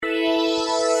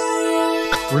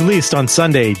Released on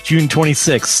Sunday, June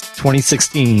 26,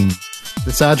 2016.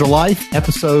 This Agile Life,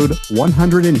 episode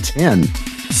 110.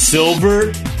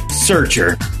 Silver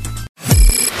Searcher.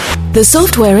 The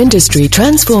software industry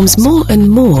transforms more and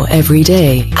more every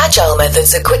day. Agile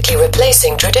methods are quickly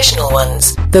replacing traditional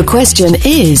ones. The question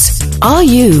is, are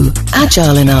you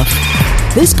agile enough?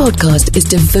 This podcast is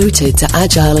devoted to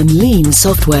agile and lean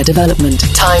software development.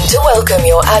 Time to welcome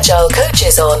your agile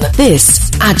coaches on This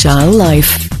Agile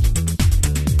Life.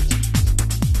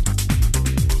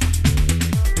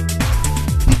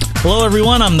 Hello,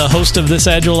 everyone. I'm the host of This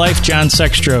Agile Life, John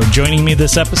Sextro. Joining me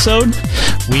this episode,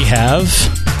 we have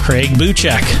Craig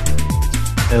Buchek.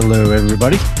 Hello,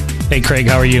 everybody. Hey, Craig,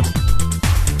 how are you?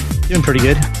 Doing pretty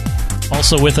good.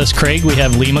 Also with us, Craig, we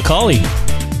have Lee McCauley.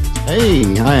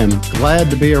 Hey, I am glad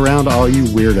to be around all you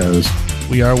weirdos.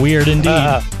 We are weird indeed.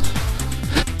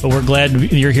 But we're glad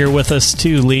you're here with us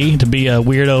too, Lee, to be a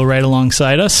weirdo right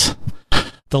alongside us.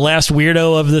 The last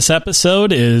weirdo of this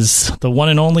episode is the one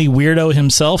and only weirdo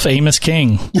himself, Amos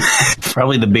King.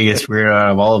 Probably the biggest weirdo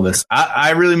out of all of us.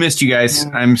 I really missed you guys.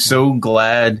 I'm so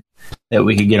glad that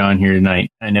we could get on here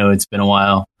tonight. I know it's been a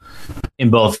while in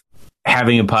both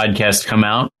having a podcast come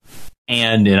out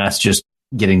and in us just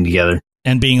getting together.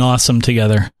 And being awesome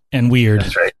together and weird.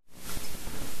 That's right.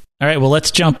 All right, well,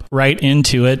 let's jump right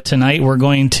into it. Tonight, we're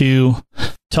going to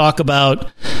talk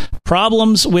about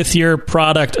problems with your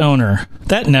product owner.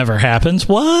 That never happens.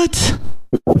 What?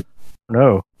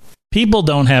 No. People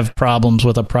don't have problems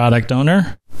with a product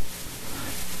owner.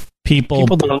 People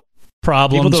don't.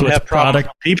 Problems People don't with have product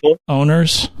people.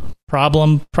 Owners.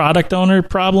 Product owner,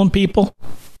 problem people.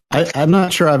 I'm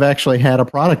not sure I've actually had a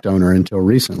product owner until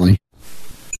recently.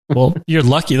 Well, you're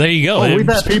lucky. There you go. We've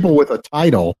had people with a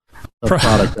title of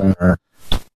product owner.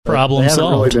 Problem they haven't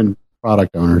solved. really been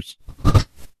product owners.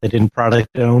 They didn't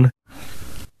product own.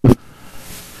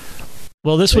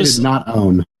 Well, They did not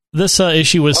own. This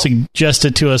issue was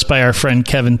suggested to us by our friend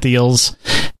Kevin Thiels,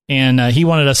 and he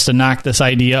wanted us to knock this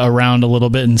idea around a little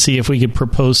bit and see if we could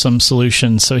propose some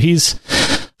solutions. So he's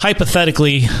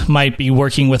hypothetically might be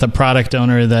working with a product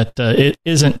owner that it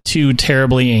isn't too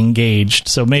terribly engaged.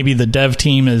 So maybe the dev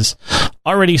team is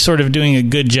already sort of doing a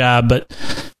good job, but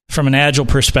from an agile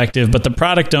perspective, but the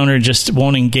product owner just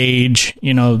won't engage,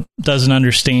 doesn't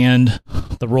understand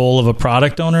the role of a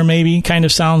product owner, maybe kind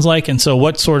of sounds like. And so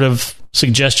what sort of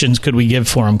suggestions could we give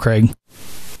for him, Craig?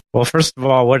 Well, first of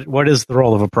all, what is the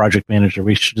role of a project manager?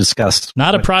 We should discuss.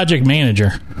 Not a project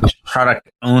manager. Product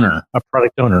owner. A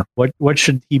product owner. What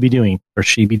should he be doing or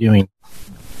she be doing?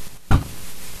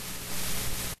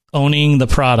 Owning the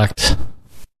product.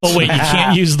 Oh, wait, you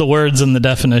can't use the words in the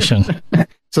definition.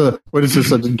 So, what is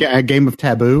this, a game of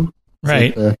taboo?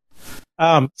 Right.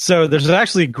 So there's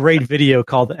actually a great video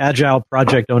called Agile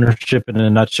Project Ownership in a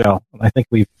Nutshell. I think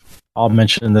we've all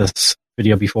mentioned this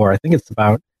video before. I think it's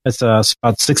about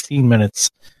 16 minutes.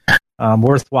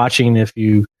 Worth watching if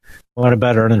you want a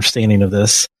better understanding of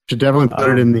this. Should definitely put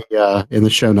it in the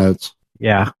show notes.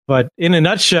 Yeah, but in a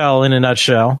nutshell,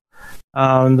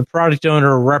 the product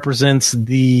owner represents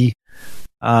the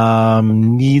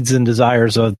needs and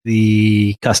desires of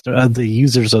the customer, the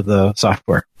users of the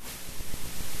software.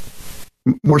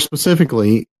 More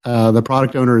specifically, the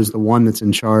product owner is the one that's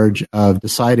in charge of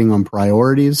deciding on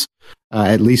priorities,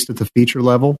 at least at the feature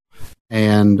level,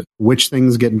 and which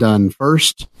things get done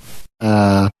first,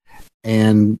 and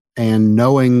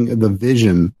knowing the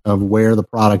vision of where the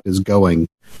product is going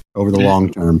over the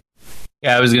long term.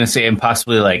 Yeah, I was going to say, and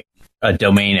possibly like a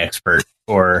domain expert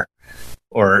or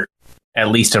at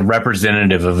least a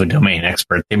representative of a domain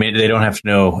expert. They don't have to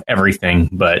know everything,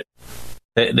 but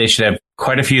they should have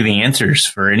quite a few of the answers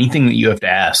for anything that you have to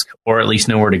ask, or at least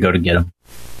know where to go to get them.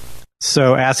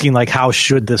 So asking like, how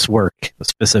should this work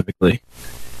specifically?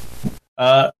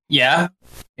 Yeah,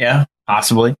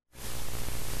 possibly.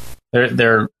 I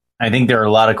think there are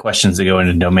a lot of questions that go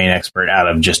into domain expert out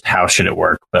of just how should it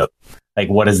work, but like,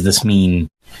 what does this mean?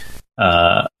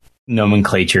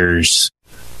 Nomenclatures,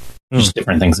 just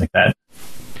different things like that.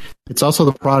 It's also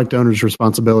the product owner's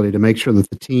responsibility to make sure that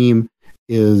the team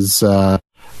has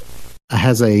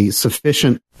a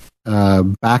sufficient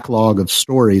backlog of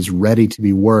stories ready to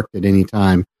be worked at any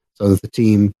time, so that the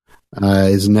team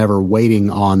is never waiting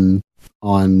on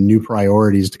new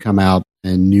priorities to come out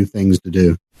and new things to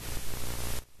do.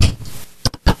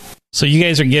 So you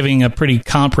guys are giving a pretty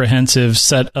comprehensive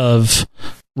set of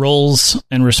roles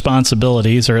and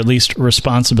responsibilities, or at least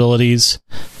responsibilities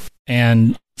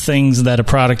and things that a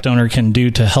product owner can do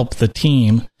to help the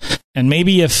team. And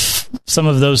maybe if some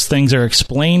of those things are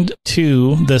explained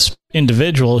to this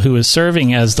individual who is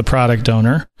serving as the product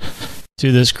owner,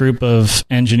 to this group of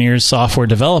engineers, software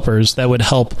developers that would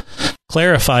help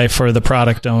clarify for the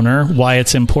product owner why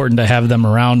it's important to have them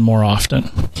around more often.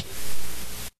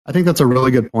 I think that's a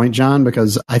really good point, John,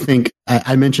 because I think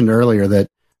I mentioned earlier that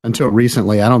until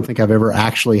recently, I don't think I've ever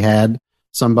actually had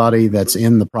somebody that's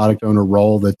in the product owner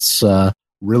role that's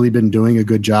really been doing a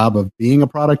good job of being a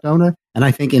product owner. And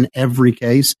I think in every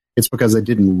case, it's because they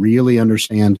didn't really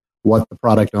understand what the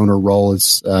product owner role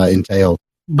is entailed.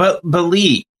 But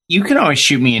Lee, you can always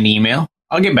shoot me an email.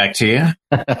 I'll get back to you.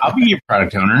 I'll be your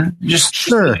product owner.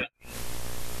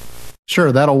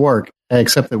 Sure, that'll work.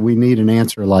 Except that we need an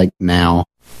answer like now.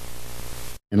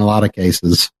 In a lot of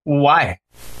cases. Why?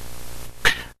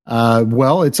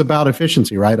 Well, it's about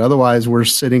efficiency, right? Otherwise,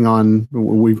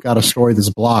 we've got a story that's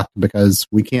blocked because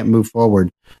we can't move forward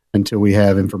until we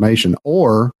have information,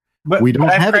 or we don't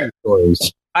have any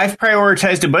stories. I've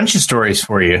prioritized a bunch of stories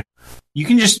for you. You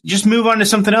can just move on to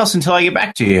something else until I get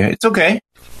back to you. It's okay.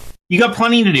 You got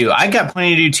plenty to do. I got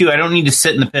plenty to do too. I don't need to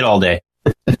sit in the pit all day.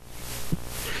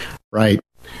 Right.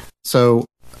 So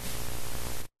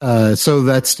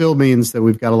that still means that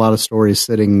we've got a lot of stories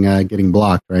sitting, getting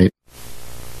blocked, right?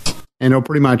 And it'll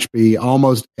pretty much be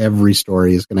almost every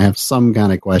story is going to have some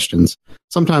kind of questions.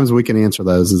 Sometimes we can answer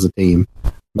those as a team,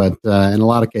 but in a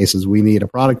lot of cases, we need a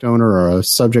product owner or a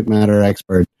subject matter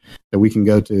expert that we can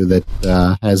go to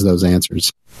that has those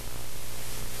answers.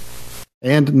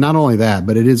 And not only that,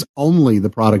 but it is only the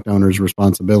product owner's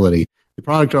responsibility. The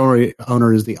product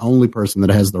owner is the only person that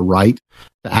has the right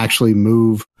to actually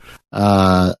move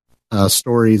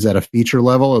stories at a feature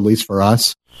level, at least for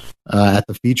us, at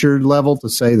the featured level, to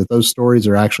say that those stories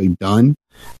are actually done,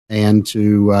 and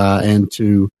to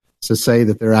say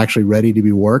that they're actually ready to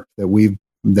be worked, that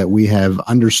we have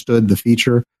understood the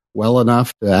feature well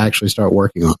enough to actually start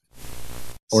working on it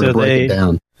or to break it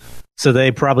down. So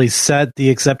they probably set the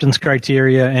acceptance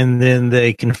criteria, and then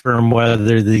they confirm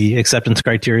whether the acceptance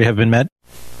criteria have been met.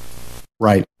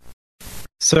 Right.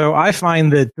 So I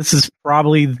find that this is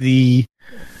probably the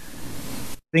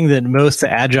thing that most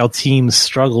agile teams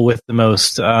struggle with the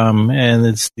most, and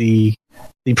it's the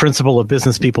principle of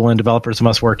business people and developers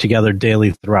must work together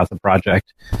daily throughout the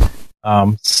project.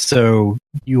 So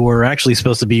you are actually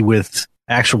supposed to be with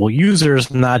actual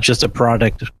users, not just a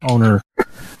product owner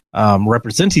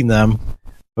representing them.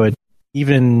 But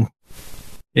even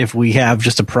if we have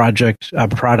just a product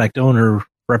owner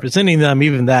representing them,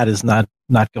 even that is not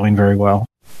going very well.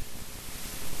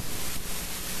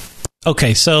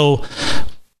 Okay, so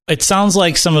it sounds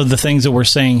like some of the things that we're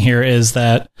saying here is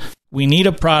that we need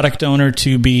a product owner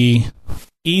to be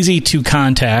easy to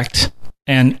contact,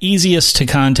 and easiest to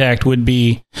contact would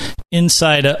be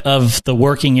inside of the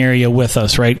working area with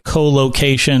us, right?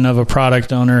 Co-location of a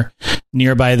product owner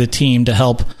nearby the team to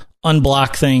help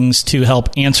unblock things, to help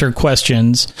answer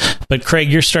questions. But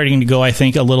Craig, you're starting to go, I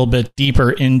think, a little bit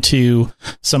deeper into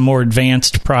some more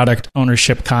advanced product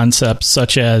ownership concepts,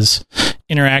 such as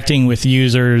interacting with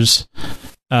users,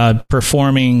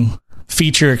 performing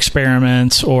feature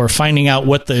experiments, or finding out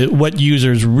what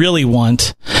users really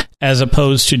want, as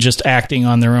opposed to just acting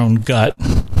on their own gut.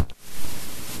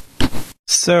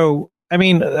 So, I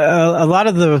mean, a lot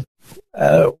of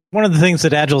one of the things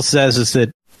that Agile says is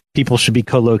that people should be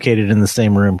co-located in the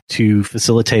same room to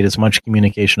facilitate as much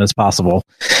communication as possible.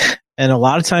 And a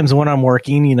lot of times when I'm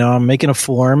working, I'm making a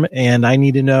form and I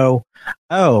need to know,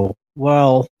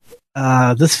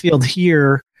 this field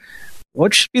here,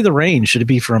 what should be the range? Should it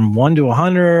be from 1 to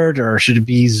 100, or should it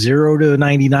be 0 to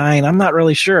 99? I'm not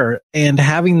really sure. And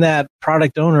having that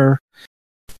product owner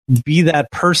be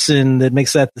that person that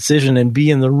makes that decision and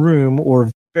be in the room or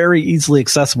very easily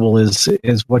accessible is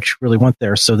what you really want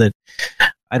there, so that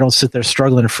I don't sit there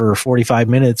struggling for 45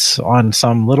 minutes on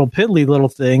some little piddly little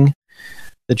thing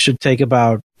that should take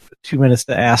about 2 minutes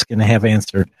to ask and have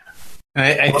answered.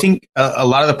 I think a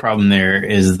lot of the problem there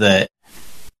is that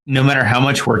no matter how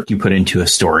much work you put into a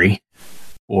story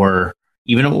or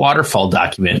even a waterfall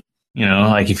document,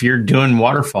 like if you're doing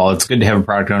waterfall, it's good to have a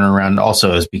product owner around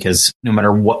also, is because no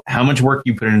matter how much work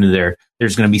you put into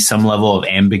there's going to be some level of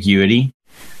ambiguity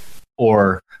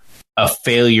or a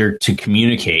failure to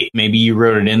communicate. Maybe you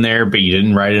wrote it in there, but you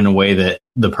didn't write it in a way that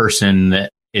the person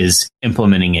that is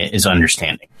implementing it is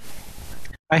understanding.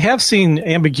 I have seen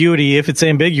ambiguity. If it's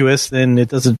ambiguous, then it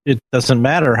doesn't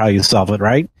matter how you solve it,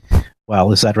 right?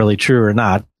 Well, is that really true or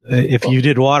not? If you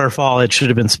did waterfall, it should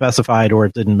have been specified, or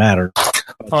it didn't matter.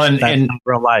 And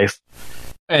real life.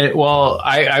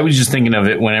 I was just thinking of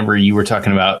it whenever you were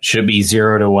talking about should it be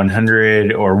 0 to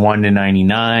 100 or 1 to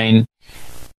 99.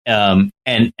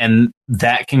 And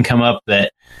that can come up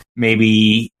that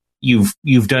maybe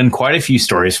you've done quite a few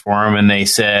stories for them, and they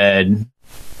said,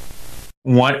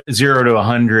 0 to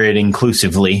 100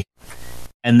 inclusively.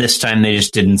 And this time they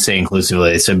just didn't say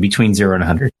inclusively. They said between 0 and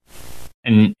 100.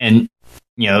 And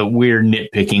we're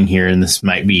nitpicking here, and this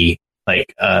might be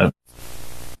like a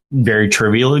very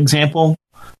trivial example,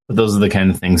 but those are the kind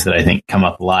of things that I think come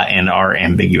up a lot and are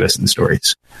ambiguous in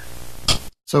stories.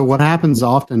 So what happens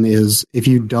often is if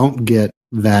you don't get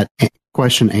that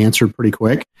question answered pretty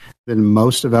quick, then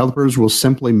most developers will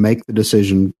simply make the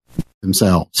decision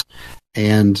themselves.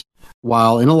 And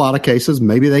while in a lot of cases,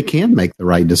 maybe they can make the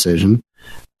right decision,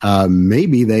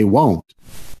 maybe they won't.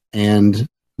 And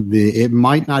it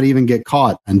might not even get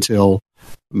caught until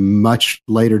much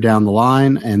later down the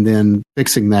line, and then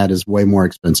fixing that is way more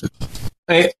expensive.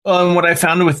 What I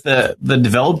found with the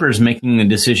developers making the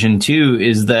decision too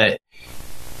is that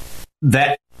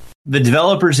the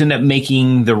developers end up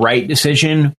making the right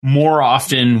decision more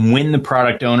often when the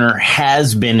product owner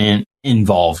has been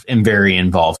involved and very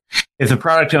involved. If the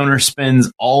product owner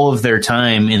spends all of their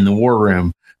time in the war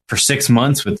room for 6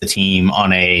 months with the team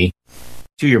on a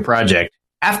 2-year project,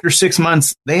 after 6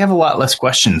 months, they have a lot less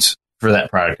questions for that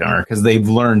product owner because they've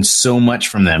learned so much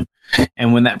from them.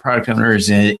 And when that product owner is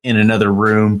in another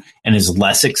room and is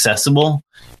less accessible,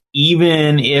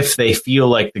 even if they feel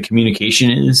like the communication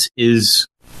is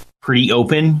pretty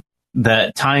open,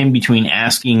 the time between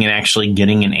asking and actually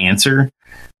getting an answer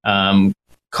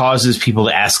causes people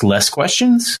to ask less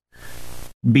questions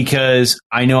because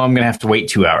I know I'm going to have to wait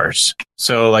 2 hours.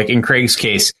 So like in Craig's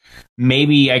case,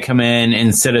 maybe I come in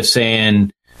instead of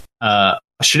saying,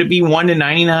 should it be 1 to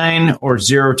 99 or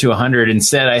 0 to 100?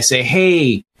 Instead, I say,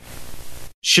 hey,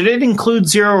 should it include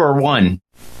 0 or 1?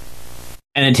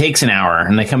 And it takes an hour,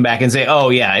 and they come back and say, oh,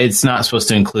 yeah, it's not supposed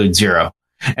to include 0.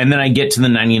 And then I get to the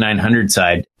 9900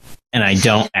 side, and I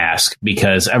don't ask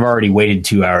because I've already waited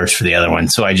 2 hours for the other one,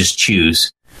 so I just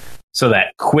choose. So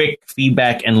that quick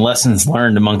feedback and lessons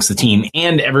learned amongst the team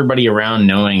and everybody around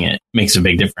knowing it makes a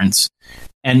big difference.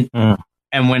 And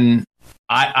when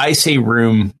I say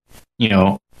room,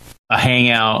 a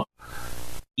hangout,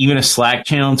 even a Slack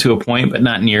channel to a point, but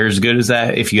not near as good as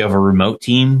that. If you have a remote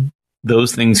team,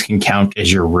 those things can count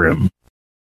as your room,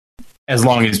 as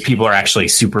long as people are actually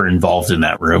super involved in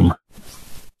that room.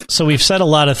 So we've said a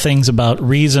lot of things about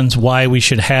reasons why we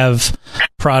should have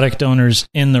product owners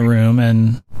in the room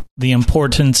and the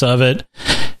importance of it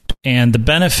and the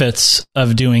benefits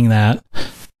of doing that.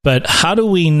 But how do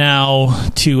we now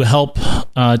to help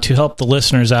the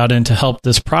listeners out and to help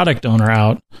this product owner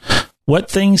out?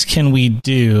 What things can we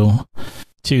do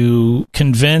to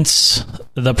convince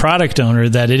the product owner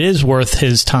that it is worth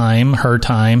his time, her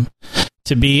time,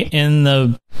 to be in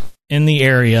the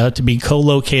area, to be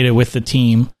co-located with the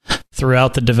team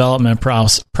throughout the development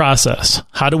process?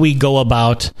 How do we go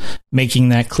about making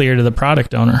that clear to the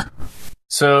product owner?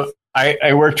 So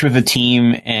I worked with a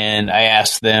team and I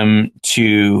asked them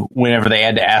to, whenever they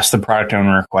had to ask the product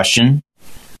owner a question,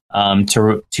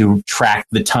 to track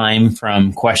the time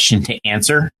from question to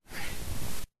answer.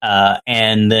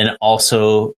 And then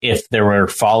also if there were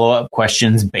follow-up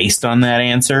questions based on that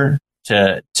answer,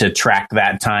 to track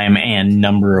that time and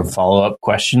number of follow-up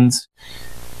questions.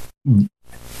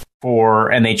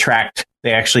 And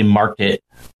they actually marked it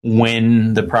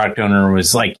when the product owner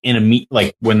was like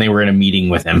when they were in a meeting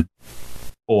with him,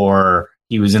 or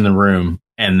he was in the room,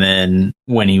 and then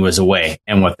when he was away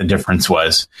and what the difference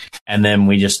was. And then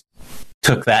we just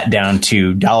took that down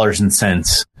to dollars and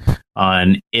cents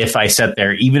on if I sat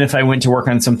there, even if I went to work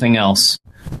on something else.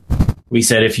 We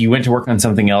said if you went to work on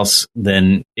something else,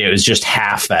 then it was just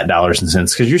half that dollars and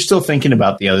cents because you're still thinking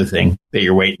about the other thing that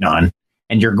you're waiting on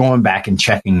and you're going back and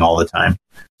checking all the time.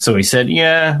 So we said,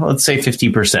 yeah, let's say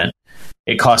 50%.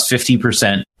 It costs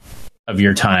 50% of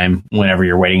your time whenever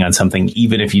you're waiting on something,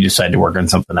 even if you decide to work on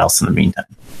something else in the meantime.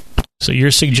 So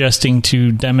you're suggesting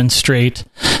to demonstrate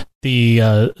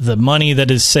the money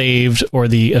that is saved or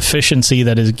the efficiency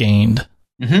that is gained.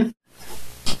 Mm-hmm.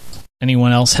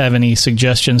 Anyone else have any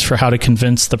suggestions for how to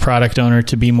convince the product owner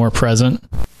to be more present?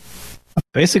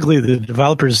 Basically, the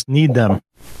developers need them.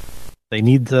 They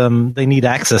need them. They need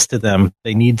access to them.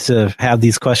 They need to have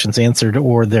these questions answered,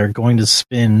 or they're going to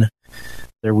spin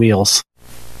their wheels.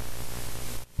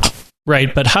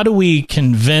 Right, but how do we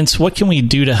convince? What can we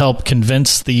do to help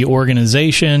convince the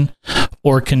organization,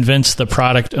 or convince the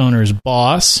product owner's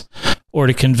boss, or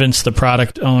to convince the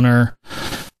product owner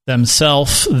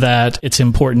themselves that it's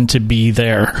important to be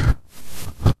there?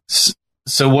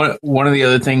 So one of the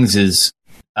other things is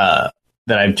that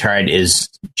I've tried is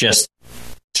just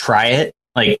try it.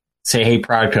 Like say, hey,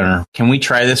 product owner, can we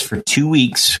try this for 2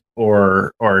 weeks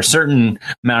or a certain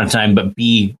amount of time, but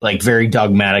be like very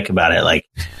dogmatic about it. Like,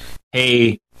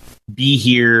 hey, be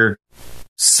here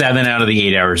 7 out of the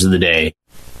 8 hours of the day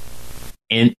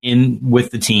in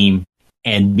with the team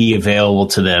and be available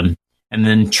to them, and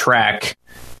then track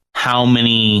how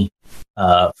many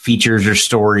features or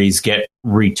stories get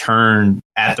returned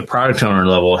at the product owner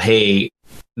level. Hey,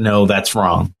 no, that's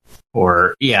wrong.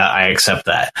 Or, yeah, I accept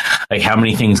that. Like, how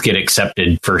many things get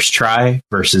accepted first try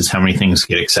versus how many things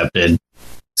get accepted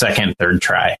second, third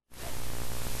try.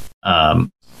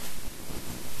 And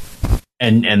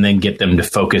then get them to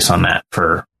focus on that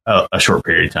for a short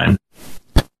period of time.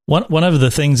 One of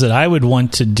the things that I would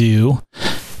want to do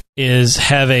is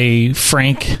have a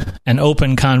frank and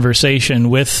open conversation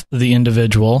with the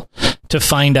individual to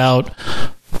find out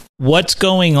what's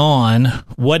going on.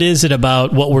 What is it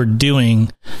about what we're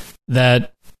doing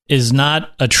that is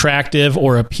not attractive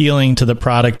or appealing to the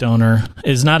product owner,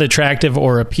 is not attractive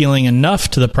or appealing enough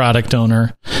to the product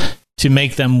owner to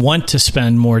make them want to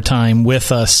spend more time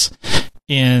with us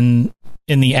in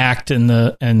the act and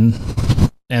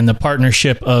the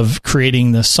partnership of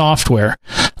creating the software.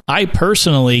 I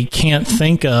personally can't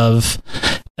think of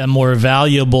a more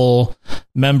valuable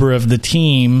member of the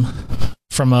team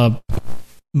from a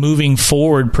moving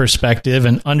forward perspective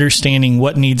and understanding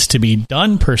what needs to be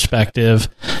done perspective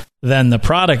than the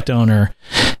product owner.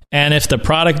 And if the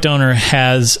product owner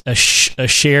has a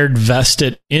shared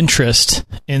vested interest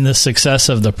in the success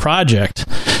of the project,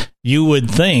 you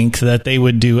would think that they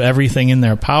would do everything in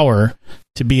their power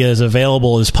to be as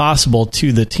available as possible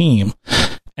to the team.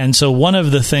 And so one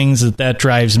of the things that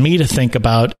drives me to think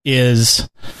about is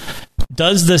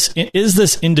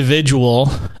this individual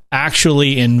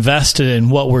actually invested in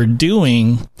what we're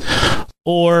doing,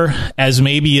 or, as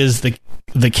maybe is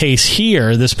the case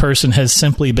here, this person has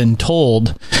simply been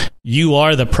told, you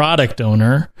are the product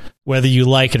owner, whether you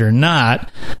like it or not.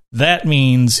 That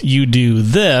means you do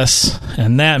this,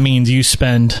 and that means you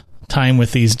spend time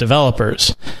with these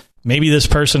developers. Maybe this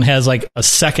person has like a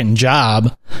second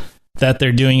job that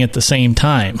they're doing at the same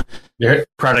time. They're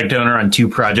product owner on 2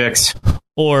 projects.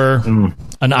 Or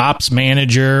an ops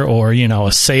manager, or,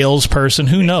 a salesperson,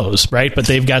 who knows, right? But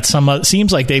they've got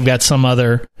seems like they've got some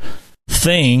other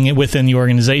thing within the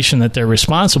organization that they're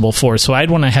responsible for. So I'd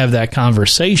want to have that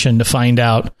conversation to find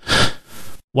out,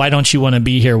 why don't you want to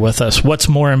be here with us? What's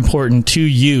more important to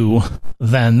you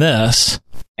than this?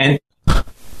 And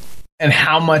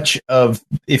how much of,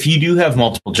 if you do have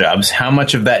multiple jobs, how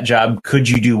much of that job could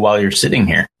you do while you're sitting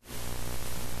here?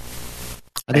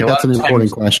 I think that's an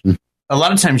important question. A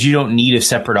lot of times you don't need a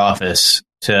separate office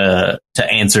to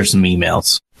answer some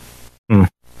emails.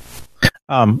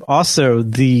 Also,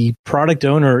 the product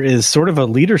owner is sort of a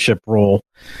leadership role.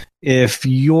 If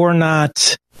you're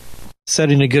not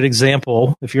setting a good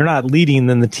example, if you're not leading,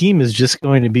 then the team is just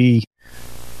going to be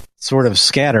sort of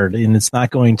scattered, and it's not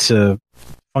going to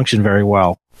function very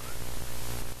well.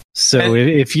 So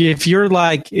if you're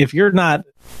not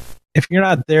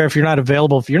there, if you're not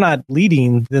available, if you're not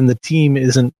leading, then the team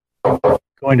isn't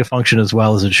going to function as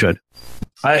well as it should.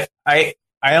 I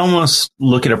almost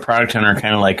look at a product owner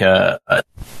kind of like a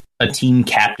team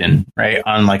captain, right?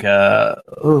 On like a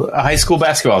high school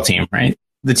basketball team, right?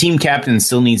 The team captain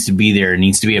still needs to be there,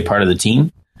 needs to be a part of the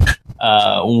team.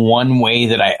 One way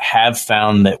that I have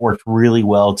found that worked really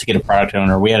well to get a product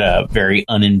owner, we had a very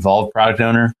uninvolved product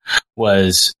owner,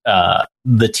 was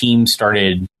the team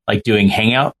started like doing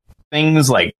hangout things,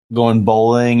 like going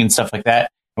bowling and stuff like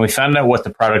that. And we found out what the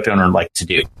product owner liked to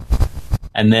do.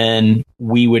 And then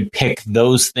we would pick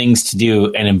those things to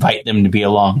do and invite them to be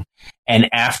along. And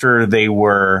after they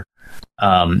were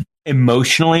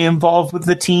emotionally involved with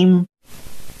the team,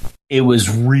 it was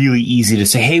really easy to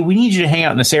say, hey, we need you to hang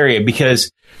out in this area, because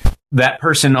that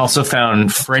person also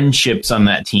found friendships on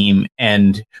that team.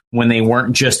 And when they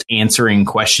weren't just answering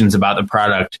questions about the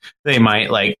product, they might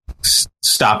like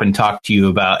stop and talk to you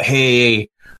about, hey,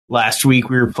 last week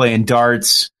we were playing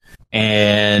darts,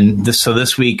 and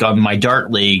this week on my dart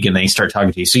league, and they start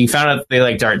talking to you. So you found out they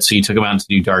like darts, so you took them out to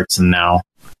do darts, and now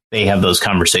they have those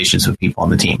conversations with people on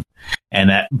the team, and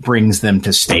that brings them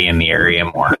to stay in the area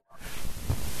more.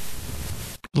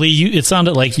 Lee, it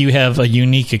sounded like you have a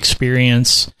unique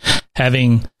experience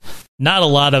having not a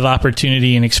lot of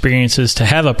opportunity and experiences to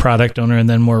have a product owner, and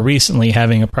then more recently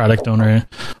having a product owner.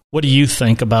 What do you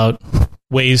think about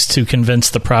ways to convince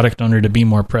the product owner to be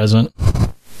more present?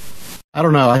 I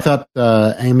don't know. I thought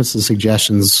Amos's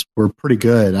suggestions were pretty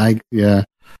good. I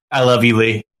love you,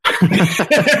 Lee.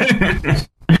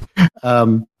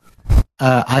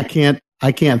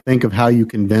 I can't think of how you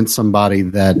convince somebody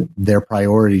that their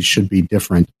priorities should be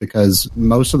different, because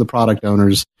most of the product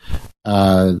owners,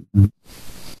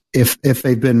 if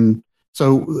they've been,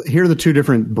 so here are the 2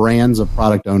 different brands of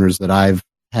product owners that I've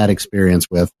had experience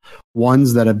with,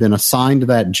 ones that have been assigned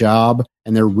that job,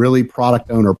 and they're really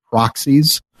product owner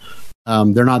proxies.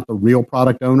 They're not the real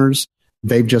product owners.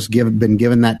 They've just been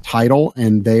given that title,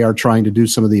 and they are trying to do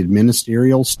some of the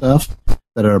ministerial stuff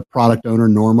that a product owner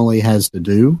normally has to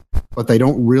do, but they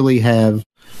don't really have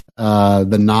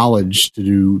the knowledge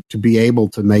to be able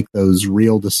to make those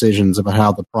real decisions about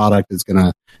how the product is going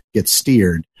to get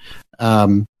steered.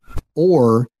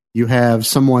 Or you have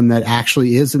someone that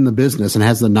actually is in the business and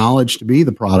has the knowledge to be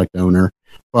the product owner,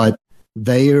 but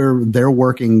they're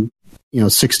working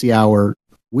 60-hour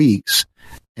weeks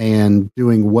and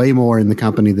doing way more in the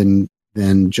company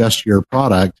than just your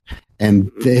product,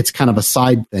 and it's kind of a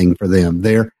side thing for them.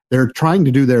 They're trying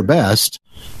to do their best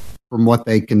from what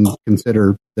they can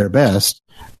consider their best,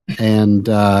 and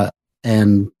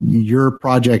your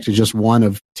project is just one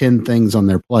of 10 things on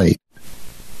their plate.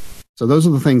 So those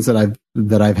are the things that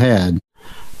I've had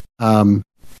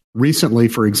recently.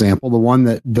 For example,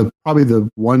 probably the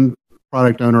one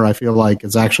product owner I feel like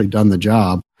has actually done the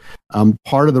job.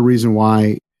 Part of the reason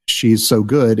why she's so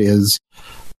good is,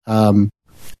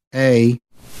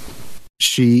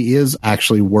 she is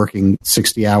actually working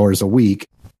 60 hours a week,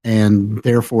 and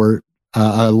therefore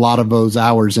a lot of those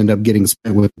hours end up getting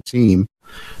spent with the team.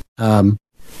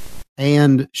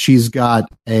 And she's got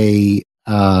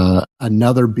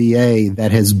another BA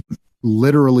that has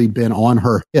literally been on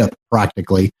her hip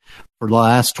practically for the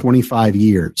last 25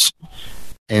 years.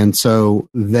 And so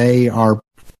they are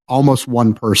almost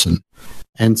one person.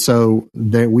 And so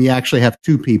we actually have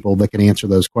two people that can answer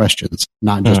those questions,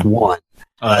 not just one.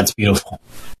 Oh, that's beautiful.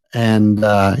 And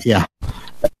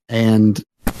and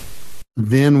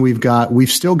then we've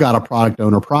still got a product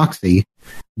owner proxy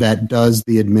that does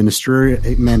the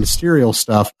ministerial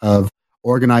stuff of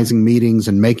organizing meetings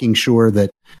and making sure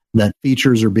that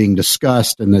features are being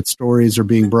discussed and that stories are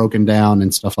being broken down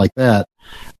and stuff like that,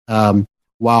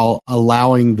 while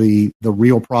allowing the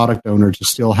real product owner to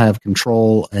still have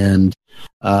control and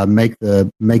make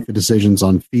the decisions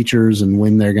on features and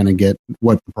when they're going to get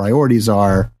what the priorities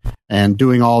are, and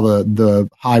doing all the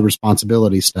high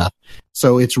responsibility stuff.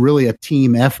 So it's really a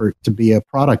team effort to be a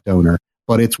product owner,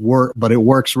 but it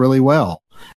works really well.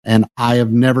 And I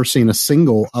have never seen a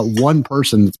single one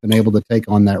person that's been able to take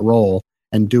on that role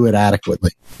and do it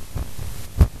adequately.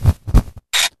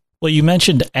 Well, you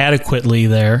mentioned adequately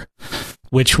there,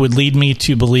 which would lead me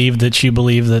to believe that you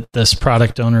believe that this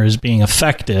product owner is being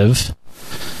effective.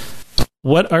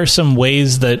 What are some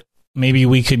ways that maybe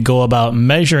we could go about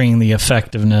measuring the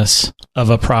effectiveness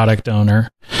of a product owner?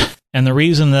 And the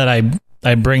reason that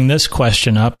I bring this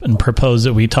question up and propose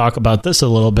that we talk about this a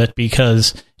little bit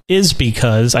because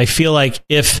I feel like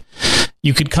if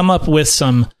you could come up with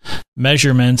some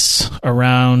measurements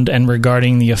around and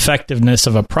regarding the effectiveness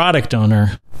of a product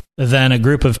owner, then a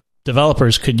group of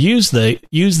developers could use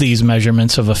these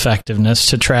measurements of effectiveness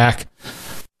to track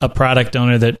a product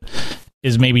owner that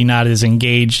is maybe not as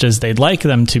engaged as they'd like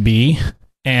them to be,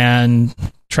 and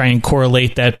try and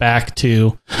correlate that back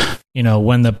to,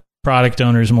 when the product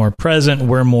owner is more present,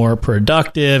 we're more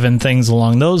productive, and things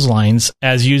along those lines,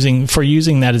 using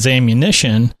that as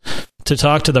ammunition to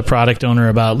talk to the product owner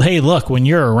about, hey, look, when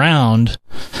you're around,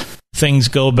 things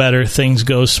go better, things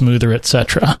go smoother,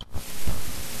 etc.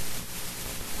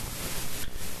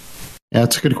 Yeah,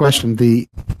 that's a good question.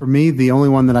 For me, the only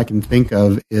one that I can think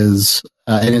of is,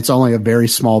 and it's only a very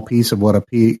small piece of what a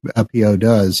PO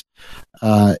does,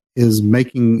 is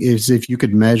if you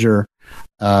could measure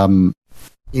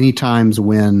any times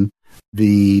when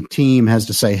the team has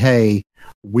to say, hey,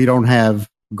 we don't have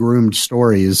groomed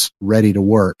stories ready to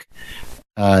work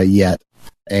yet,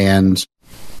 and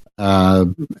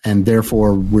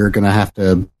therefore we're going to have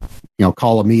to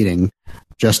call a meeting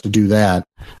just to do that,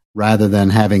 rather than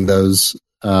having those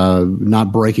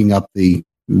not breaking up the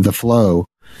flow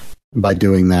by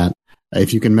doing that.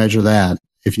 If you can measure that,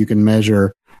 if you can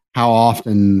measure how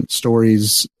often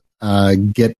stories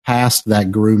get past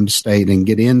that groomed state and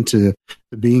get into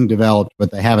being developed,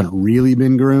 but they haven't really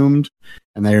been groomed,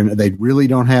 and they really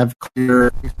don't have clear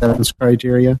acceptance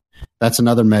criteria, that's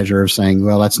another measure of saying,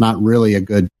 well, that's not really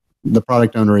the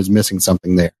product owner is missing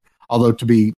something there. Although to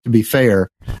be fair,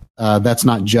 that's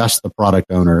not just the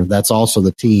product owner; that's also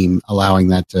the team allowing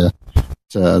that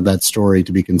that story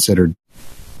to be considered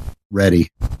ready.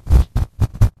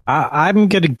 I'm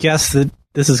going to guess that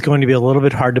this is going to be a little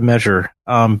bit hard to measure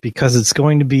because it's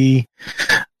going to be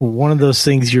one of those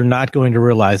things you're not going to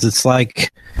realize. It's like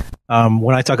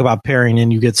when I talk about pairing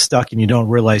and you get stuck and you don't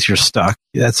realize you're stuck.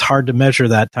 That's hard to measure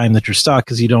that time that you're stuck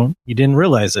because you didn't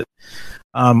realize it.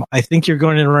 I think you're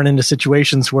going to run into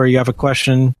situations where you have a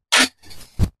question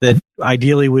that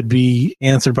ideally would be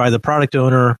answered by the product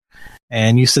owner,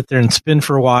 and you sit there and spin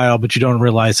for a while, but you don't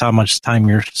realize how much time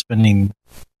you're spending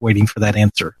waiting for that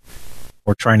answer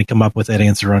or trying to come up with that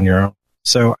answer on your own.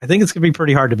 So I think it's going to be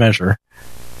pretty hard to measure.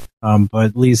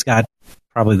 But Lee's got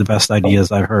probably the best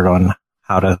ideas I've heard on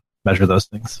how to measure those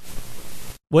things.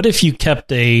 What if you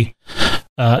kept in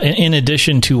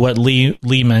addition to what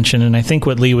Lee mentioned, and I think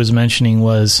what Lee was mentioning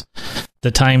was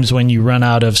the times when you run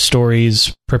out of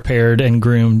stories prepared and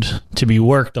groomed to be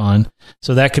worked on.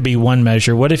 So that could be one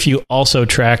measure. What if you also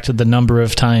tracked the number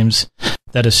of times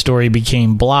that a story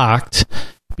became blocked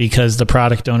because the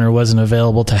product owner wasn't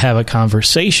available to have a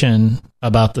conversation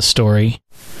about the story?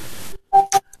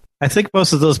 I think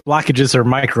most of those blockages are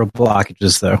micro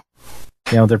blockages, though.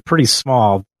 They're pretty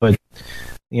small, but,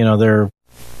 they're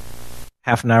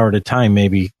half an hour at a time,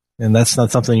 maybe. And that's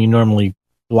not something you normally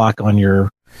block on your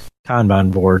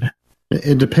Kanban board.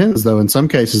 It depends, though. In some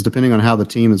cases, depending on how the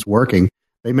team is working,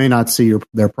 they may not see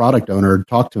their product owner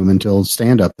talk to them until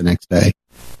stand-up the next day,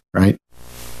 right?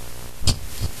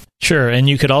 Sure, and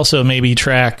you could also maybe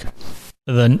track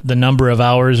the number of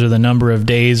hours or the number of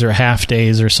days or half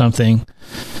days or something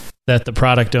that the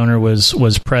product owner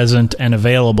was present and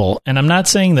available. And I'm not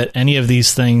saying that any of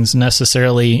these things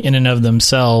necessarily in and of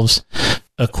themselves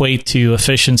equate to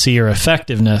efficiency or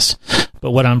effectiveness.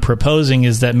 But what I'm proposing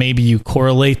is that maybe you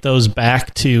correlate those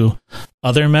back to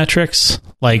other metrics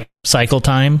like cycle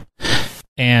time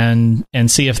and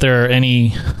see if there are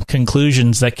any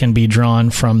conclusions that can be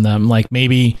drawn from them. Like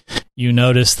maybe you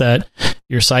notice that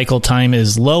your cycle time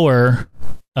is lower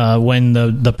when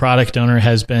the product owner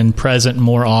has been present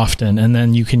more often. And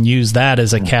then you can use that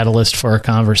as a catalyst for a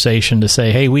conversation to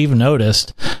say, hey, we've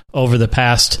noticed over the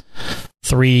past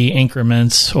 3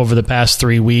 increments, over the past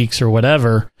 3 weeks or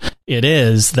whatever it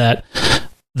is, that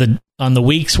on the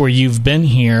weeks where you've been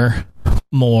here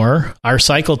more, our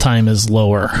cycle time is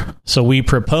lower. So we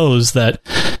propose that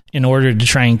in order to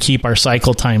try and keep our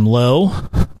cycle time low,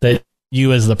 that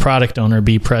you as the product owner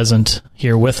be present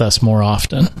here with us more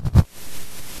often.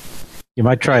 You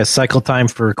might try a cycle time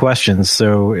for questions.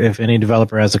 So if any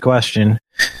developer has a question,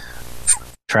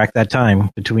 track that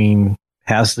time between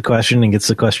has the question and gets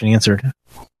the question answered.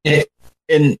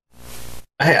 And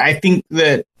I think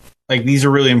that these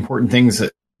are really important things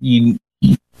that you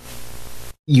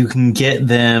can get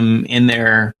them in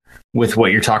there with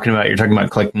what you're talking about. You're talking about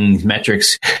collecting these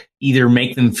metrics. Either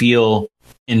make them feel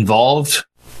involved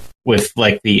with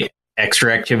the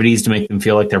extra activities to make them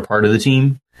feel like they're part of the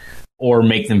team, or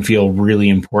make them feel really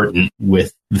important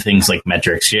with things like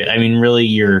metrics. I mean, really,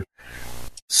 you're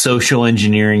social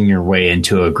engineering your way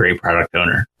into a great product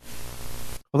owner.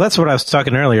 Well, that's what I was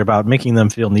talking earlier about, making them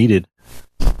feel needed.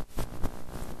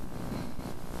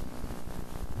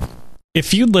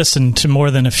 If you listen to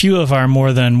more than a few of our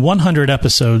more than 100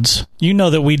 episodes, you know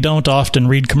that we don't often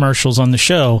read commercials on the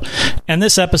show, and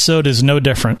this episode is no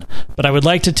different. But I would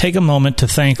like to take a moment to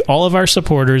thank all of our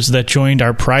supporters that joined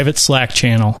our private Slack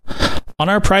channel. On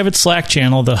our private Slack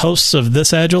channel, the hosts of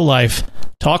This Agile Life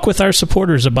talk with our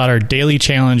supporters about our daily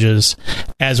challenges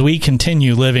as we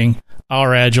continue living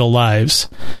our agile lives.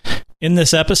 In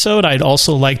this episode, I'd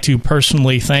also like to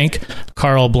personally thank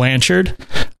Carl Blanchard.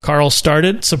 Carl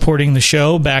started supporting the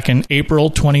show back in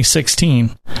April 2016.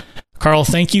 Carl,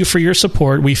 thank you for your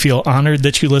support. We feel honored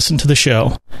that you listen to the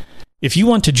show. If you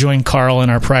want to join Carl in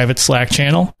our private Slack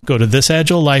channel, go to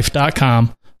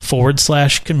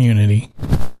thisagilelife.com/community.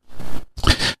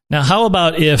 Now, how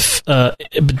about if,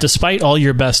 despite all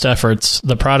your best efforts,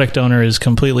 the product owner is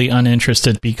completely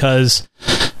uninterested because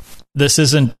this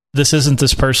isn't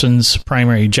this person's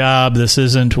primary job. This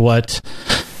isn't what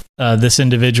this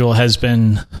individual has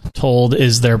been told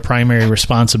is their primary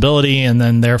responsibility, and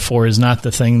then therefore is not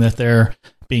the thing that they're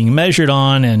being measured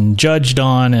on and judged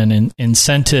on and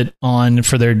incented on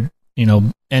for their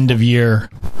end of year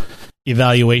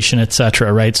evaluation,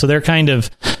 etc. Right? So they're kind of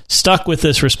stuck with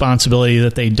this responsibility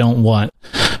that they don't want.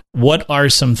 What are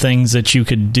some things that you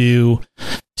could do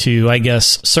to, I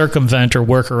guess, circumvent or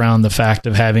work around the fact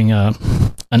of having an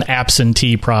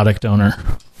absentee product owner?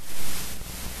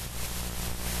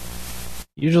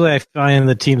 Usually I find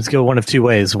the teams go one of two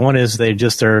ways. One is they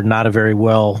just are not a very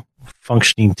well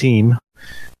functioning team,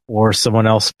 or someone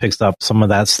else picks up some of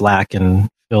that slack and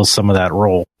fills some of that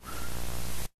role.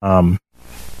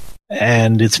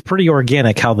 And it's pretty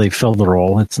organic how they fill the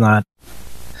role. It's not,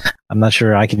 I'm not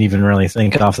sure I can even really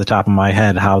think off the top of my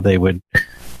head how they would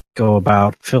go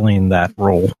about filling that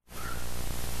role.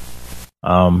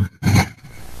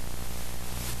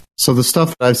 So the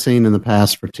stuff that I've seen in the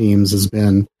past for teams has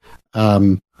been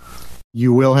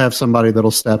you will have somebody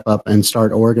that'll step up and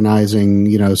start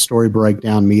organizing, story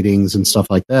breakdown meetings and stuff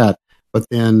like that. But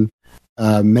then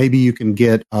maybe you can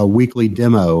get a weekly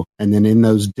demo, and then in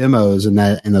those demos and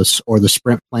or the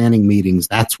sprint planning meetings,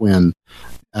 that's when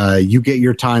you get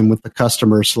your time with the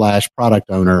customer / product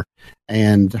owner,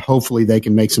 and hopefully they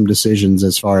can make some decisions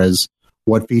as far as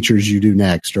what features you do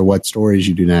next or what stories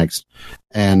you do next,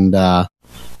 and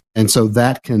so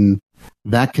that can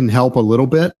help a little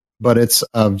bit, but it's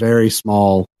a very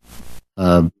small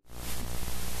kind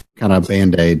of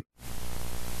Band-Aid.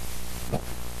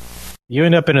 You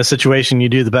end up in a situation, you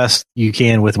do the best you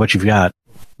can with what you've got.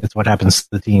 That's what happens to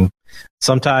the team.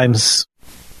 Sometimes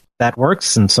that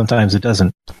works, and sometimes it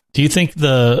doesn't. Do you think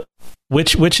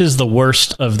which is the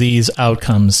worst of these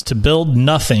outcomes, to build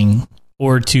nothing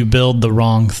or to build the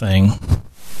wrong thing?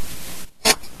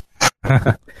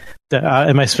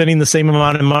 Am I spending the same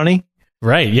amount of money?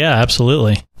 Right. Yeah,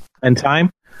 absolutely. And time?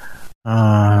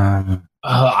 I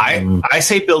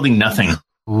say building nothing.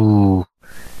 Ooh.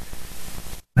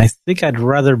 I think I'd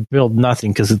rather build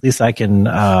nothing, because at least I can,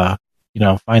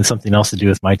 find something else to do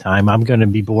with my time. I'm going to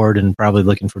be bored and probably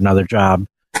looking for another job.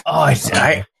 Oh,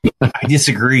 I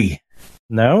disagree.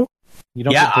 No? You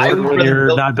don't Yeah, get bored when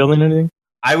you're not building anything?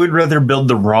 I would rather build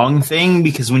the wrong thing,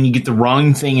 because when you get the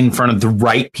wrong thing in front of the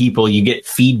right people, you get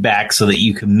feedback so that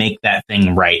you can make that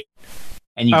thing right.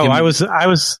 And you can I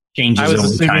was changes over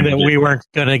assuming time. that we weren't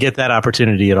going to get that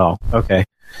opportunity at all. Okay.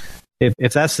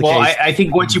 If that's the case. I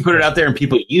think once you put it out there and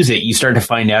people use it, you start to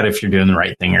find out if you're doing the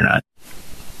right thing or not.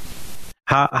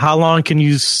 How long can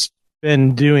you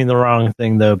spend doing the wrong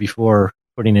thing, though, before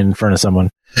putting it in front of someone?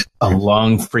 A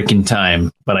long freaking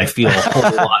time, but I feel a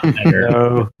whole lot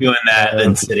better doing that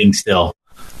than sitting still.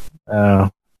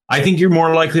 I think you're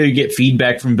more likely to get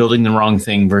feedback from building the wrong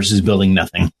thing versus building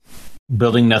nothing.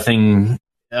 Building nothing,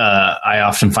 I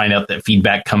often find out that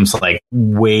feedback comes like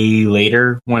way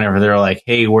later, whenever they're like,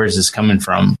 hey, where's this coming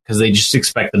from? Because they just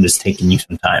expect that it's taking you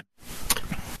some time.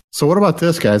 So what about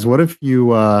this, guys? What if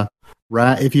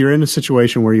if you're in a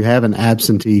situation where you have an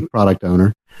absentee product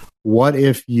owner, what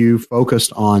if you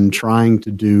focused on trying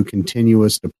to do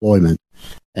continuous deployment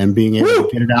and being able to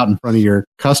get it out in front of your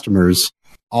customers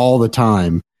all the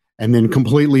time, and then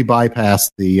completely bypass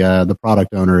the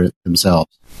product owner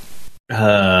themselves?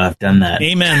 I've done that.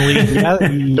 Amen,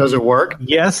 Lee. Does it work?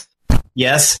 Yes.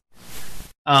 Yes.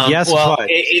 Yes. Well,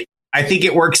 I think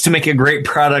it works to make a great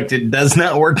product. It does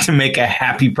not work to make a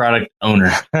happy product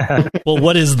owner. Well,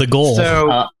 what is the goal?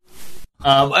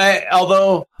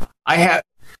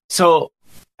 So,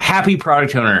 happy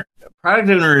product owner. Product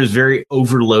owner is very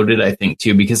overloaded, I think,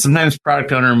 too, because sometimes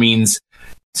product owner means,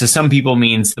 to some people,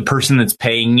 means the person that's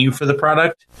paying you for the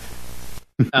product.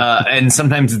 And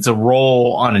sometimes it's a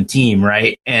role on a team,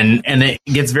 right? And it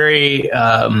gets very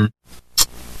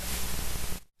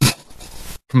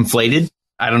conflated.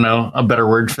 I don't know a better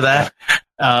word for that.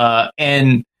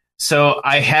 And so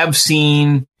I have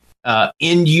seen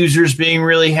end users being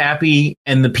really happy,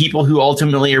 and the people who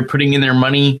ultimately are putting in their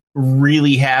money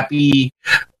really happy.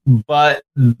 But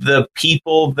the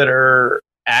people that are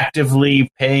actively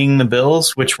paying the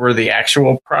bills, which were the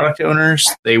actual product owners,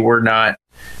 they were not.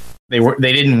 They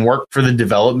didn't work for the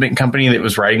development company that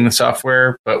was writing the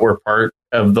software, but were part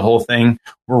of the whole thing,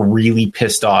 were really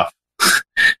pissed off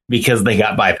because they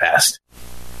got bypassed.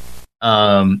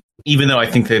 Even though I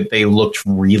think that they looked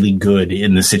really good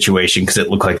in the situation, because it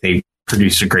looked like they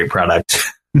produced a great product.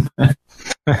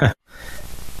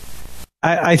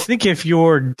 I think if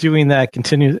you're doing that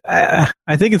continuous,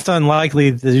 I think it's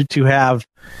unlikely to have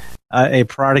a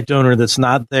product owner that's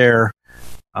not there.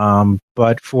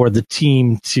 But for the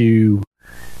team to,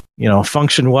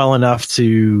 function well enough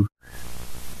to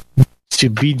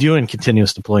be doing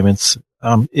continuous deployments,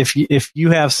 if you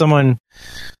have someone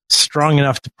strong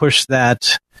enough to push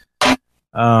that,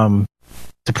 to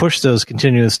push those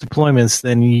continuous deployments,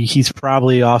 then he's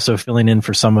probably also filling in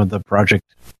for some of the project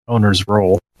owner's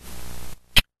role.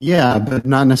 Yeah, but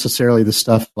not necessarily the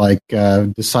stuff like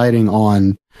deciding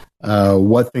on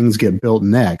what things get built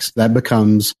next. That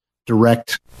becomes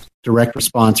direct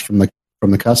response from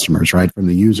the customers, right? From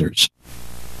the users.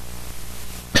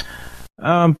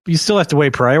 You still have to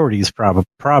weigh priorities,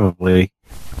 probably,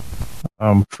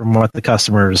 from what the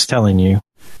customer is telling you.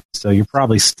 So you're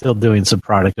probably still doing some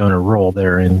product owner role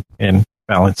there in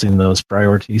balancing those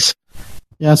priorities.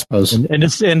 Yeah, I suppose.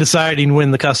 And deciding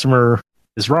when the customer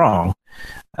is wrong.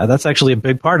 That's actually a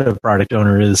big part of product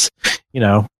owner is,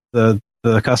 the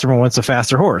customer wants a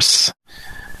faster horse.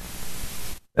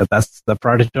 That's the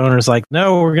product owner's like,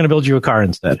 no, we're going to build you a car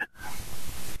instead.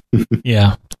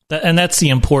 Yeah. And that's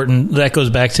that goes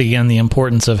back to, again, the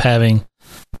importance of having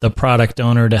the product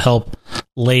owner to help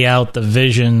lay out the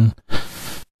vision,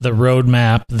 the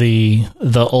roadmap, the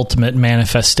ultimate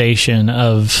manifestation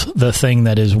of the thing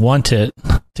that is wanted,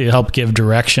 to help give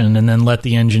direction, and then let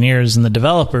the engineers and the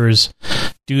developers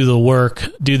do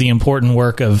the important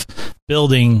work of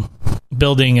building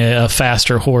a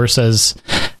faster horse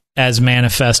as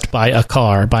manifest by a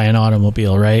car, by an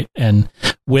automobile, right? And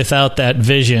without that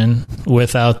vision,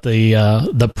 without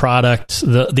the product,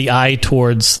 the eye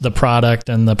towards the product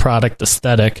and the product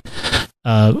aesthetic,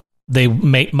 they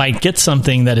might get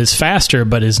something that is faster,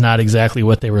 but is not exactly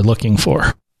what they were looking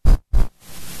for.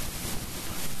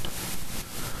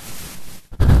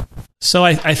 So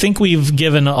I think we've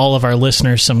given all of our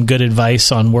listeners some good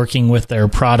advice on working with their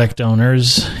product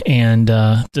owners. And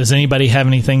does anybody have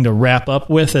anything to wrap up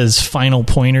with as final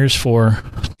pointers for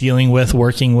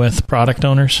working with product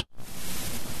owners?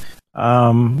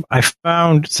 I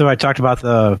talked about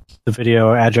the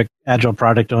video Agile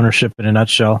Product Ownership in a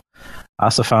Nutshell. I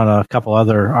also found a couple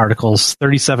other articles,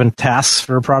 37 tasks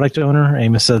for a product owner.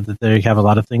 Amos said that they have a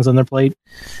lot of things on their plate.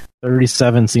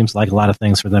 37 seems like a lot of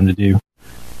things for them to do.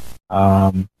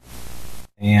 I'll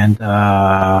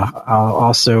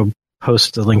also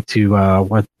post a link to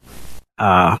what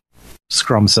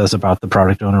Scrum says about the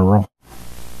product owner role.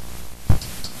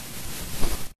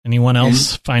 Anyone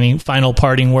else? Final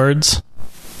parting words?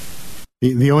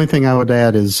 The only thing I would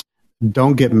add is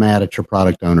don't get mad at your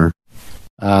product owner.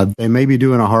 They may be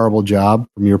doing a horrible job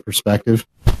from your perspective,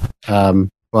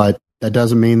 but that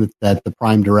doesn't mean that the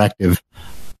prime directive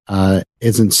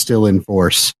isn't still in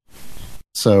force.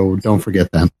 So don't forget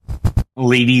them.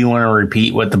 Lee, do you want to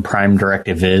repeat what the prime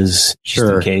directive is?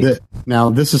 Sure. Now,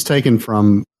 this is taken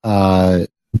from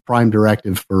prime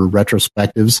directive for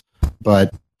retrospectives,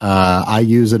 but I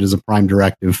use it as a prime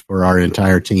directive for our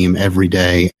entire team every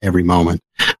day, every moment,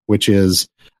 which is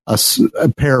a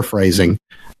paraphrasing.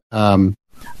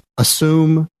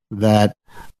 Assume that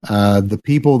the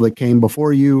people that came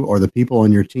before you or the people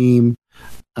on your team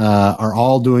are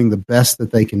all doing the best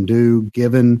that they can do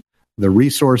given the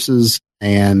resources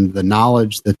and the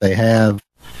knowledge that they have,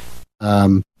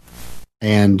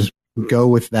 and go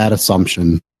with that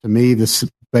assumption. To me, this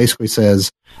basically says,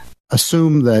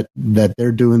 assume that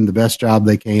they're doing the best job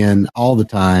they can all the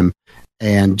time,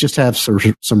 and just have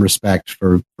some respect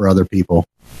for other people.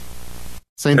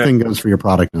 Same thing goes for your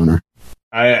product owner.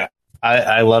 I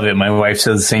love it. My wife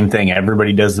says the same thing.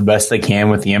 Everybody does the best they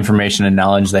can with the information and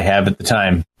knowledge they have at the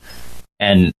time.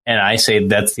 And I say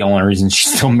that's the only reason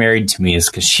she's still married to me is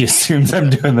because she assumes I'm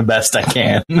doing the best I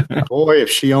can. Boy, if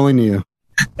she only knew.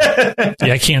 Yeah,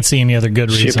 I can't see any other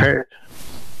good reason.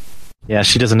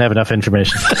 She doesn't have enough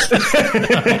information.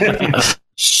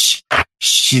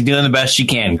 She's doing the best she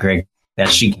can, Craig.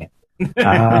 Best she can.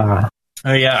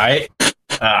 Oh yeah,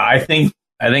 I think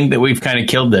that we've kind of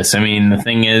killed this. I mean, the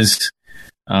thing is,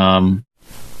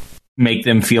 make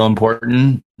them feel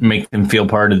important, make them feel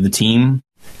part of the team.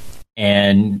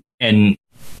 And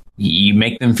you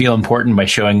make them feel important by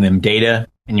showing them data,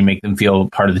 and you make them feel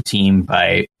part of the team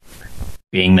by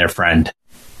being their friend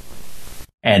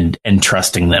and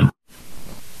trusting them.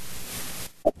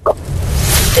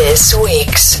 This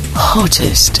week's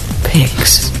hottest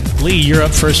picks. Lee, you're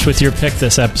up first with your pick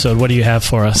this episode. What do you have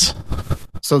for us?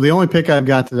 So the only pick I've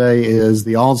got today is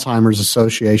the Alzheimer's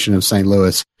Association of St.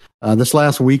 Louis. This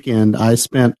last weekend, I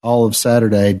spent all of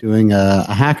Saturday doing a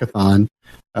hackathon,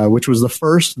 which was the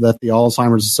first that the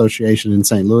Alzheimer's Association in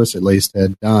St. Louis, at least,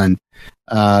 had done.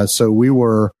 So we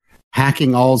were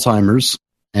hacking Alzheimer's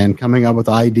and coming up with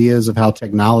ideas of how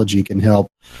technology can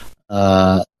help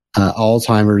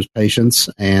Alzheimer's patients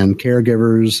and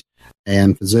caregivers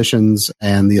and physicians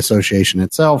and the association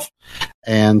itself.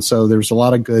 And so there's a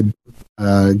lot of good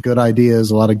ideas,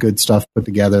 a lot of good stuff put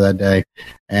together that day.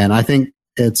 And I think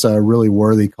it's a really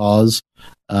worthy cause.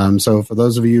 So for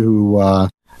those of you who a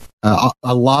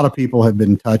lot of people have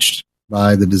been touched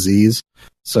by the disease.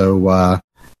 So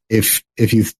if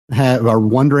you are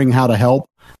wondering how to help,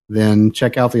 then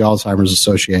check out the Alzheimer's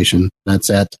Association. That's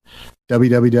at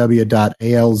www.alz.org.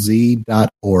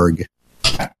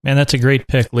 Man, that's a great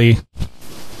pick, Lee.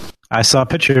 I saw a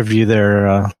picture of you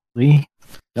there, Lee.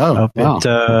 Oh, wow.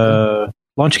 At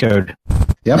Launch Code.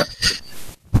 Yep.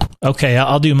 Okay,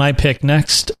 I'll do my pick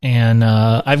next, and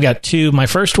I've got two. My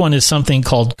first one is something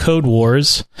called Code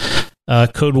Wars,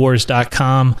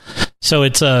 codewars.com. So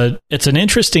it's an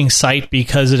interesting site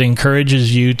because it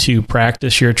encourages you to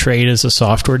practice your trade as a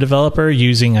software developer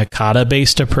using a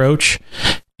kata-based approach,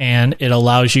 and it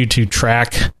allows you to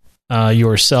track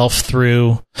yourself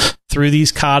through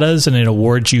these katas, and it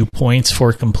awards you points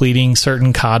for completing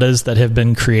certain katas that have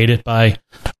been created by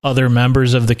other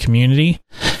members of the community.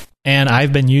 and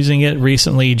I've been using it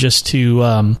recently just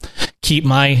to keep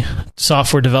my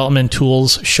software development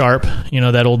tools sharp. You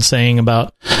know, that old saying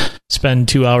about spend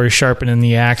 2 hours sharpening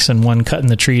the axe and 1 cutting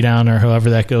the tree down, or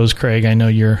however that goes, Craig. I know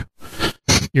you're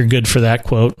good for that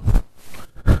quote.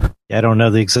 Yeah, I don't know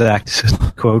the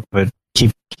exact quote, but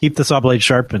keep the saw blade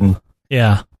sharp. And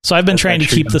yeah. So I've been trying to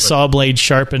keep the saw blade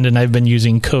sharpened, and I've been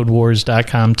using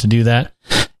codewars.com to do that.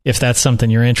 If that's something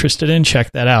you're interested in,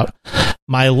 check that out.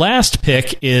 My last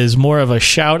pick is more of a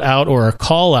shout out or a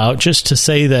call out, just to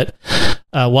say that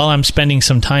while I'm spending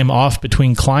some time off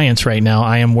between clients right now,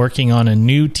 I am working on a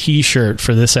new t-shirt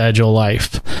for This Agile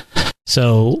Life.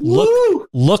 So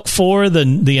look for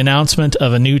the announcement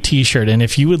of a new t-shirt. And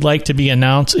if you would like to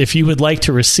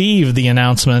receive the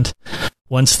announcement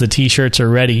once the t-shirts are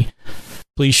ready,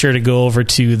 please sure to go over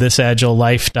to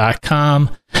thisagilelife.com,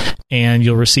 and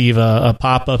you'll receive a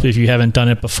pop-up if you haven't done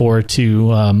it before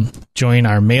to join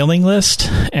our mailing list.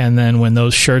 And then when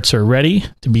those shirts are ready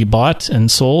to be bought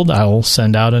and sold, I will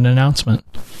send out an announcement.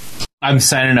 I'm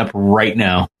signing up right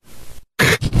now.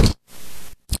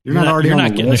 You're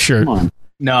not getting a shirt.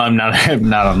 No, I'm not. I'm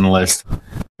not on the list.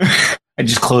 I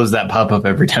just close that pop-up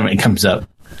every time it comes up.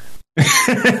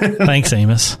 Thanks,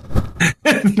 Amos.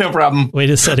 No problem. Way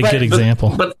to set a good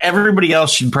example. But everybody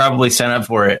else should probably sign up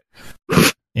for it.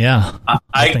 Yeah,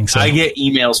 I think so. I get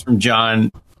emails from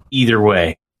John either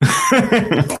way.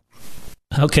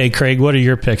 Okay, Craig, what are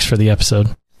your picks for the episode?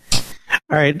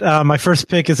 All right, my first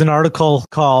pick is an article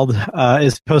called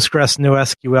 "Is Postgres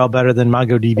NoSQL Better Than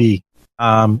MongoDB?"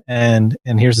 And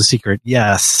here's the secret: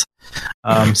 yes.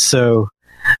 So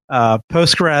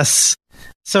Postgres.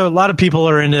 So a lot of people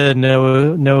are into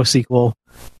NoSQL.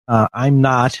 I'm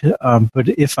not, but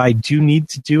if I do need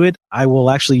to do it, I will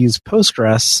actually use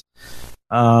Postgres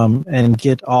and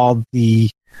get all the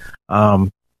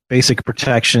basic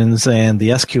protections and the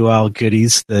SQL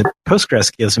goodies that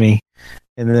Postgres gives me,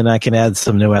 and then I can add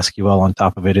some NoSQL on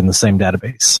top of it in the same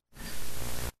database.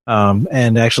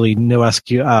 And actually,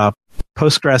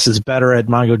 Postgres is better at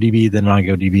MongoDB than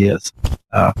MongoDB is,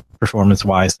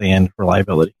 performance-wise and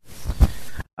reliability.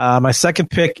 My second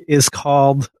pick is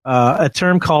called a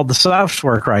term called the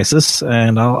software crisis,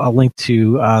 and I'll link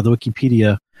to the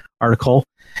Wikipedia article.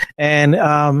 And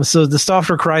so the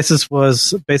software crisis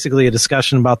was basically a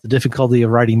discussion about the difficulty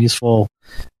of writing useful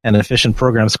and efficient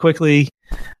programs quickly.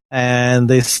 And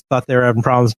they thought they were having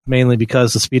problems mainly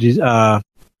because the speed that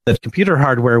computer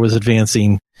hardware was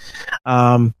advancing.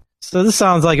 So this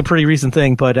sounds like a pretty recent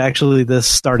thing, but actually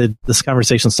this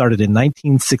conversation started in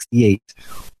 1968.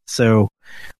 So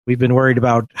we've been worried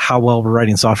about how well we're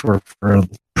writing software for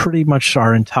pretty much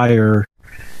our entire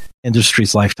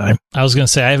industry's lifetime. I was going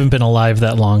to say, I haven't been alive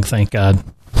that long, thank God.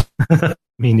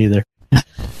 Me neither.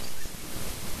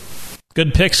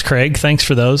 Good picks, Craig. Thanks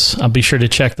for those. I'll be sure to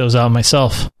check those out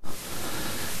myself.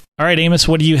 All right, Amos,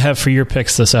 what do you have for your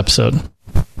picks this episode?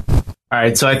 All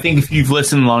right, so I think if you've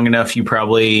listened long enough, you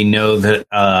probably know that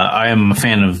I am a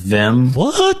fan of Vim.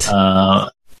 What?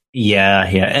 Yeah,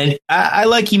 and I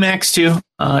like Emacs too.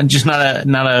 Just not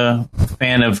a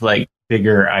fan of like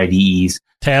bigger IDEs.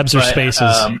 Tabs or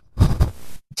spaces?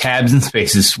 Tabs and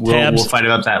spaces. We'll fight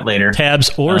about that later.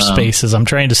 Tabs or spaces. I'm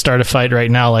trying to start a fight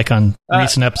right now, like on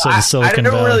recent episodes of Silicon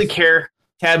Valley. I don't really care.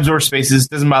 Tabs or spaces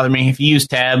doesn't bother me. If you use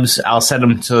tabs, I'll set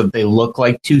them so that they look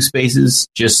like 2 spaces,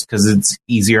 just because it's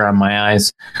easier on my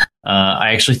eyes.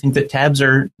 I actually think that tabs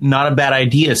are not a bad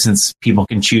idea since people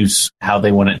can choose how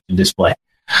they want it to display.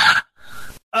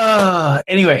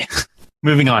 Anyway,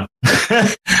 moving on.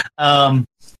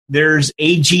 There's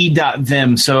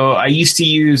ag.vim. So I used to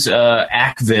use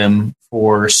acvim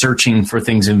for searching for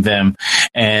things in Vim,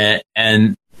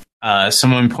 and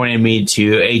someone pointed me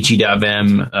to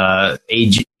ag.vim.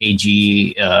 Ag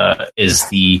is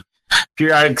the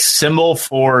periodic symbol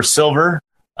for silver,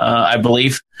 I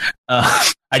believe.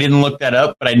 I didn't look that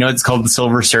up, but I know it's called the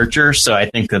Silver Searcher, so I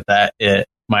think that it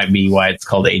might be why it's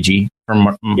called AG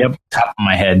from top of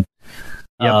my head.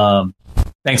 Yep.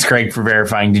 Thanks, Craig, for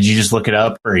verifying. Did you just look it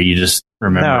up, or you just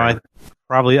remember? No,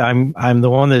 I'm the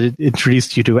one that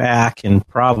introduced you to ACK and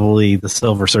probably the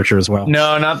Silver Searcher as well.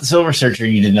 No, not the Silver Searcher.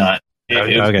 You did not.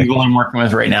 It's people I'm working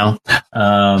with right now.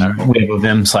 We have a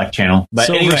Vim Slack channel. But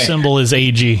Silver anyway, symbol is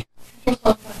AG.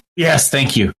 Yes,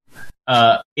 thank you.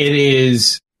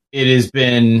 It has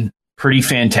been pretty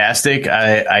fantastic.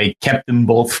 I kept them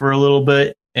both for a little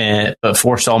bit, but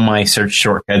forced all my search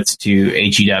shortcuts to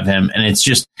ag.vim, and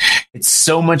it's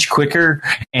so much quicker,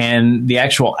 and the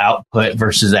actual output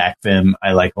versus acvim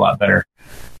I like a lot better.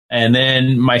 And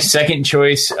then my second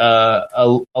choice,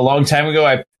 a long time ago,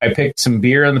 I picked some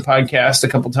beer on the podcast a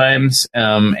couple times,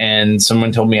 and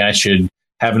someone told me I should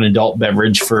have an adult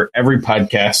beverage for every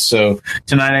podcast. So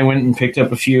tonight I went and picked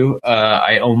up a few.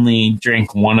 I only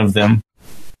drank one of them,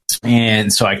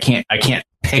 and so I can't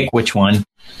pick which one.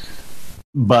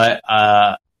 But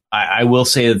I will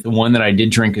say that the one that I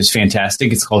did drink is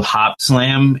fantastic. It's called Hop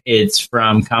Slam. It's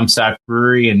from Comstock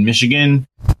Brewery in Michigan.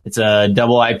 It's a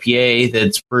double IPA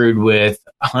that's brewed with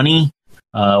honey,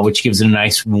 which gives it a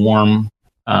nice warm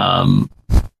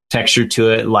texture to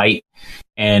it, light.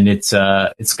 And it's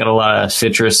got a lot of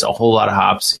citrus, a whole lot of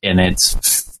hops, and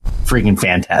it's freaking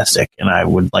fantastic. And I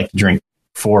would like to drink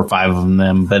 4 or 5 of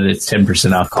them, but it's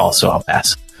 10% alcohol, so I'll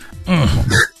pass.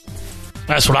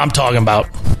 That's what I'm talking about.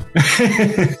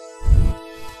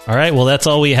 All right, well, that's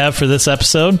all we have for this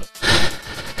episode.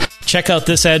 Check out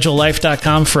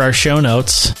thisagilelife.com for our show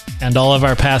notes and all of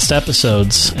our past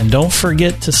episodes. And don't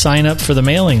forget to sign up for the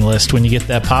mailing list when you get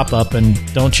that pop-up, and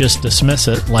don't just dismiss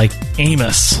it like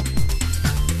Amos.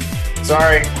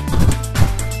 Sorry.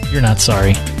 You're not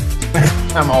sorry.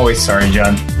 I'm always sorry,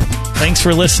 John. Thanks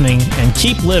for listening, and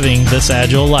keep living this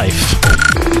agile life.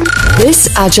 This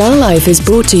Agile Life is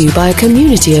brought to you by a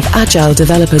community of agile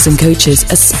developers and coaches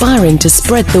aspiring to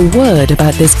spread the word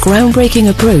about this groundbreaking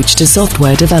approach to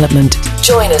software development.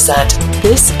 Join us at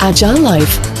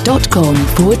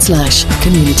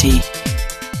thisagilelife.com/community.